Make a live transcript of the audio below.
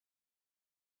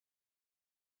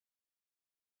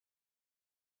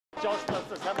just as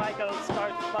the St. Michael's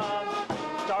start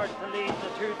to lead the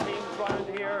two teams round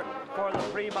here for the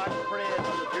pre-match parade. And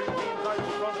the two teams out in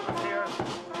front of us here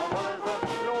on what is a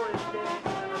glorious game.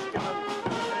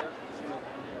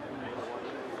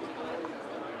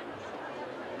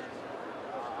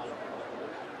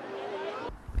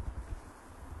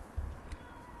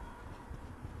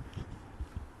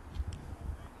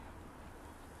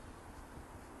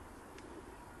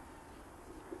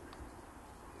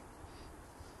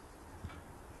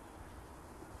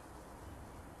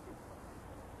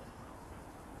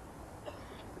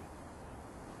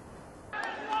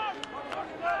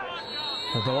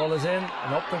 The ball is in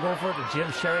and up to go for it, and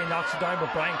Jim Sherry knocks it down,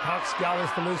 but Brian Cox gathers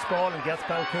the loose ball and gets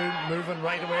Belcoo moving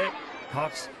right away.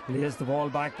 Cox lays the ball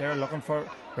back there looking for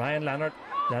Ryan Leonard.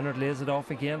 Leonard lays it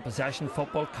off again, possession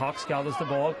football. Cox gathers the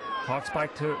ball, Cox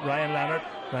back to Ryan Leonard.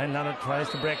 Ryan Leonard tries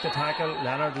to break the tackle.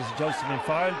 Leonard is judged to be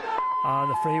fouled, and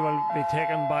the free will be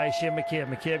taken by Shane McCabe.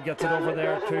 McCabe gets it over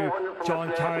there to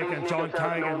John Carrigan. John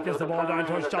Carrigan gives the ball down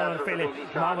towards John Feely.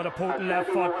 Man with a potent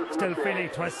left foot. Still Feely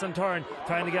twists and turns,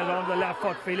 trying to get it onto the left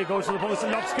foot. Feely goes to the post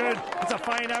and looks good. It's a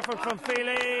fine effort from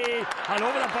Feely, and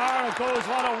over the bar it goes.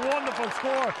 What a wonderful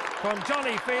score from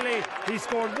Johnny Feely. He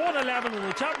scored 111 in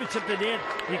the championship to date.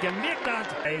 He can make that.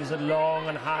 Is it long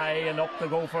and high and up to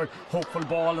go for it. Hopeful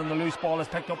ball, and the loose ball is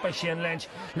picked up by Shane Lynch.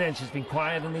 Lynch has been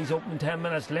quiet in these opening 10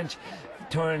 minutes. Lynch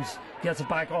turns, gets it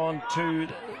back on to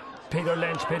Peter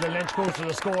Lynch. Peter Lynch goes to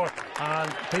the score,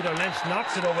 and Peter Lynch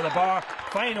knocks it over the bar.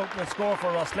 Fine opening score for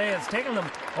Roslea. It's taken them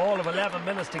all of 11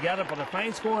 minutes to get it, but a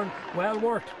fine scoring, well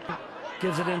worked.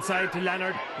 Gives it inside to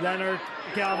Leonard. Gavin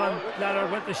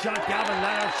Leonard with the shot. Gavin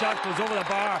Leonard's shot goes over the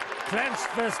bar. Clenched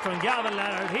fist from Gavin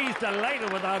Leonard. He's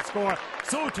delighted with that score.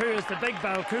 So too is the big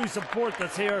Belcoo support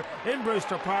that's here in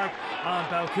Brewster Park. And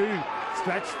Belcoo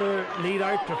stretched their lead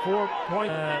out to 4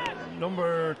 points.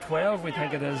 Number 12, we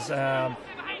think it is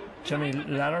Jimmy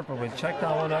Leonard, but we'll check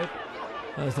that one out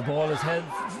as the ball is headed.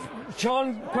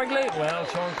 Sean Quigley, well,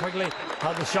 Sean Quigley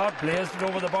had the shot, blazed it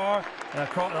over the bar.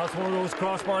 That's one of those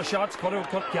crossbar shots.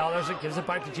 Cut gathers it, gives it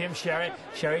back to James Sherry.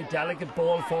 Sherry, delicate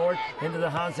ball forward into the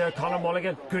hands there. Conor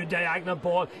Mulligan, good diagonal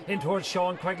ball in towards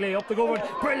Sean Quigley. Up the go,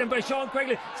 brilliant by Sean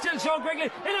Quigley. Still Sean Quigley,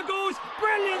 in it goes.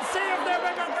 Brilliant save there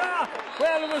by McGrath.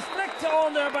 Well, it was flicked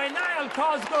on there by Niall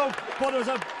Cosgrove, but it was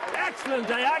an excellent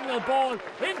diagonal ball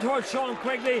in towards Sean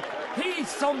Quigley. He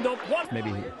summed up what.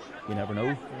 Maybe you never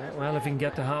know. Well, if he can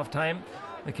get to half time,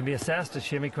 it can be assessed as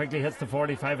Shamie Quigley hits the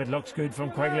 45. It looks good from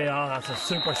Quigley. Oh, that's a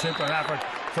super effort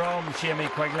from Shamie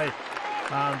Quigley.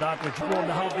 And that would going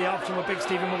to have the option with big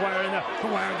Stephen Maguire in there.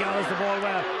 Maguire gathers the ball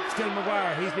well. Still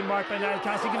Maguire. He's been marked by Niall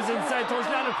Cassidy. Gives it inside towards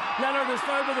Leonard. Leonard is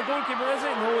fouled by the goalkeeper, is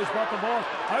he? No, he's brought the ball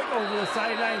out over the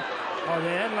sideline or the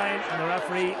end line, and the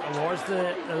referee awards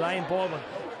the line ball. But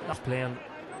that's playing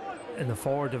in the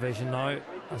forward division now,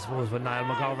 I suppose, with Niall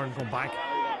McGovern going back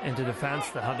into defence.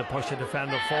 They had to push a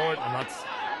defender forward, and that's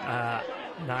Gavin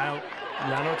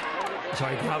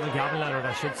Leonard,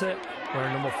 I should say,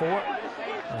 wearing number 4. It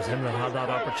was him that had that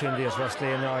opportunity as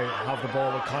Roslea now have the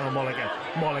ball with Conor Mulligan.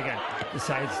 Mulligan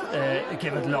decides to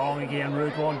give it long again.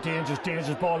 Route 1, dangerous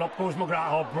ball. Up goes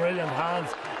McGrath. Oh, brilliant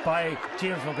hands by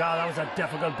James McGrath. That was a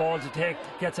difficult ball to take.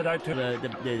 Gets it out to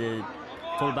the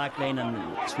full back line and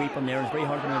sweep him there. It's very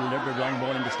hard to deliver the long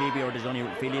ball into Stevie or to Johnny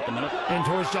Feely at the minute. In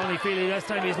towards Johnny Feely. This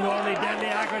time he's not only deadly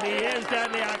accurate, he is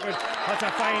deadly accurate. That's a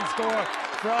fine score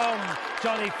from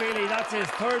Johnny Feely. That's his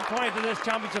 3rd point of this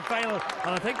championship final,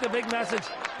 and I think the big message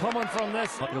coming from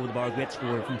this. Over the bar, great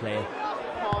score from play.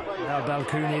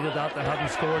 Belcoo needed that. They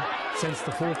hadn't scored since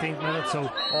the 14th minute, so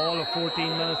all of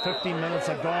 15 minutes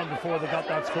have gone before they got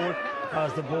that scored.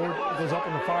 As the board goes up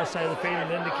on the far side of the field,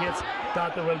 it indicates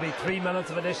that there will be 3 minutes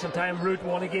of additional time. Route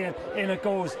 1 again, in it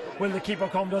goes. Will the keeper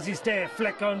come? Does he stay?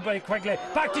 Flick on by Quigley.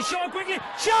 Back to Sean Quigley.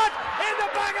 Shot in the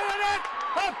back of the net.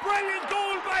 A brilliant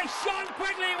goal by Sean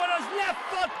Quigley with his left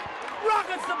foot.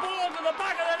 Rockets the ball to the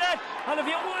back of the net. And if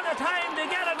you want a time to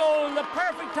get a goal, the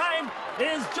perfect time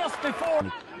is just before.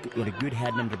 With a good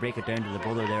head in him to break it down to the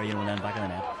brother there, and then back in the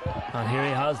net. And here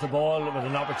he has the ball with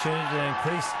an opportunity to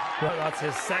increase. Well, that's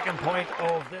his 2nd point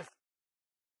of this.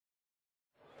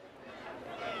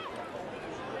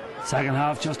 Second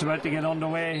half just about to get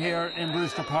underway here in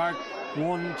Brewster Park.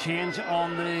 One change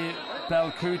on the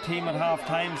Belcoo team at half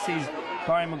time sees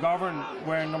Barry McGovern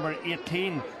wearing number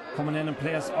 18 coming in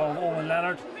place of Owen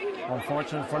Leonard.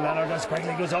 Unfortunate for Leonard as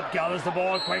Quigley goes up, gathers the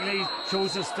ball. Quigley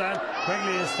shows his strength.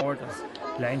 Quigley is forward,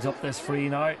 lines up this free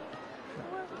now.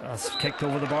 That's kicked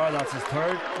over the bar. That's his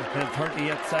third.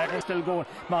 38 seconds. Still going.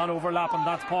 Man overlapping.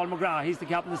 That's Paul McGrath. He's the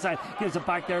captain of the side. Gives it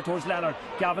back there towards Leonard.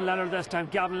 Gavin Leonard this time.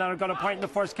 Gavin Leonard got a point in the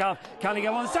first calf. Can he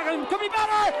get 1 second? Could be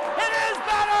better. It is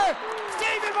better.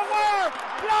 Stevie McGuire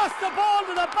lost the ball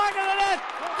to the back of the net.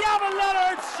 Gavin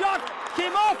Leonard's shot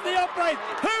came off the upright.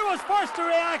 Who was first to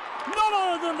react? None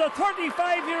other than the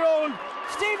 35-year-old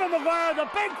Stephen McGuire, the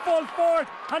big full forward,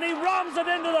 and he rams it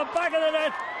into the back of the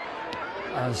net.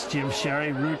 As Jim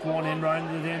Sherry, route one in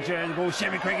round the danger area to go.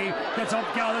 Shimmy Quigley gets up.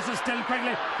 Gallus is still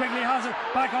Quigley. Quigley has it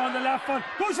back on the left foot.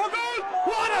 Goes for goal.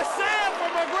 What a save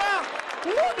from McGrath.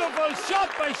 Wonderful shot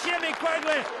by Shimmy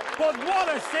Quigley. But what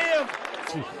a save.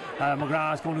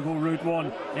 McGrath is going to go route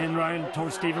one in round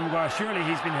towards Stephen McGuire. Surely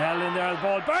he's been held in there. The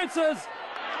ball bounces.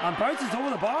 And bounces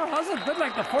over the bar, has it? A bit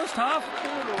like the first half.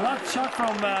 That shot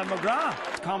from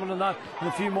McGrath. Comment on that in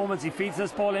a few moments. He feeds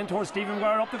this ball in towards Stephen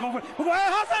McGuire up to go for it. McGuire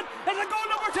has it! It's a goal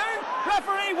number 2!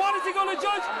 Referee, what is he going to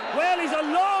judge? Well, he's a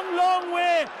long, long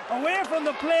way away from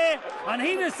the play, and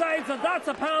he decides that that's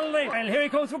a penalty. And here he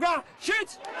comes, McGrath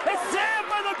shoots! It's saved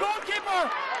by the goalkeeper!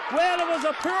 Well, it was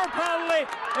a poor penalty.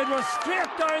 It was straight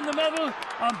down the middle,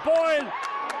 and Boyle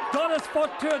got his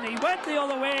foot to it. He went the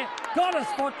other way, got his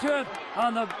foot to it,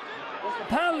 and the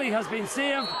penalty has been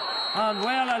saved. And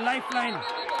well, a lifeline.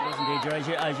 As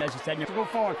you said, to go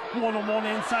forward, 1-on-1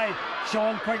 inside.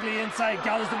 Sean Quigley inside,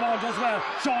 gathers the ball, does well.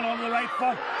 Sean on the right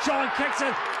foot. Sean kicks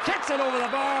it over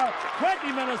the bar.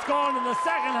 20 minutes gone in the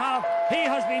second half. He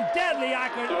has been deadly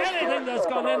accurate. Anything that's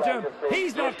gone into him,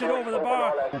 he's knocked it over the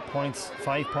bar.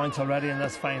 5 points already in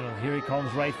this final. Here he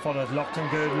comes, right footed, looking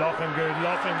good. What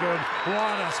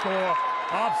a score!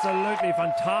 Absolutely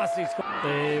fantastic score.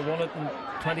 They won it in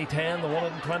 2010. They won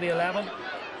it in 2011.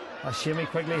 As Shimmy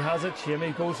Quigley has it,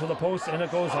 Shimmy goes for the post, in it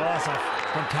goes. Oh, it's a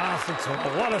fantastic score.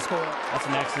 What a score. That's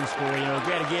an excellent score, you know.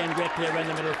 Great play around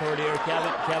the middle third here.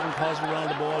 Kevin causing around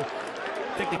the ball.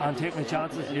 And taking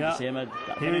chances, yeah.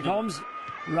 Here he comes,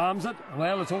 rams it.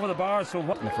 Well, it's over the bar, so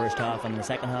what? In the first half and the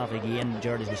second half again,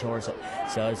 Gerard, as we saw,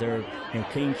 says they're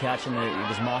clean catching. He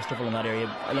was masterful in that area.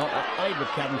 I with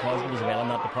Kevin Cosgrove as well in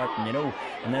that department, you know.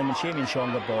 And then when Shamey and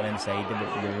Sean got ball inside,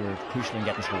 they were crucial in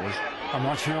getting scores. I'm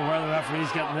not sure where the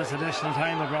referee's getting this additional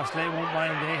time, but Roslea won't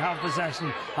mind. They have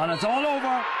possession, and it's all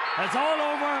over. It's all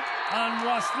over, and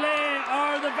Roslea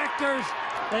are the victors.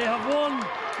 They have won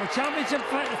the championship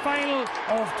final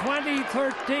of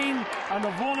 2013, and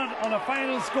they've won it on a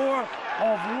final score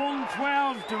of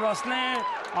 1-12 to Roslea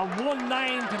and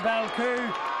 1-9 to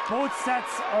Belcoo. Both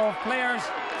sets of players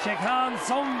shake hands.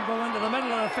 Some go into the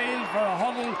middle of the field for a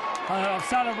huddle of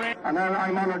celebration. And now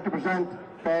I'm honoured to present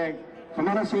the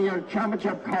Fermanagh Senior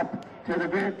Championship Cup to the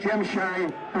great Jim Sherry,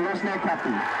 the Roslea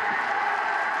captain.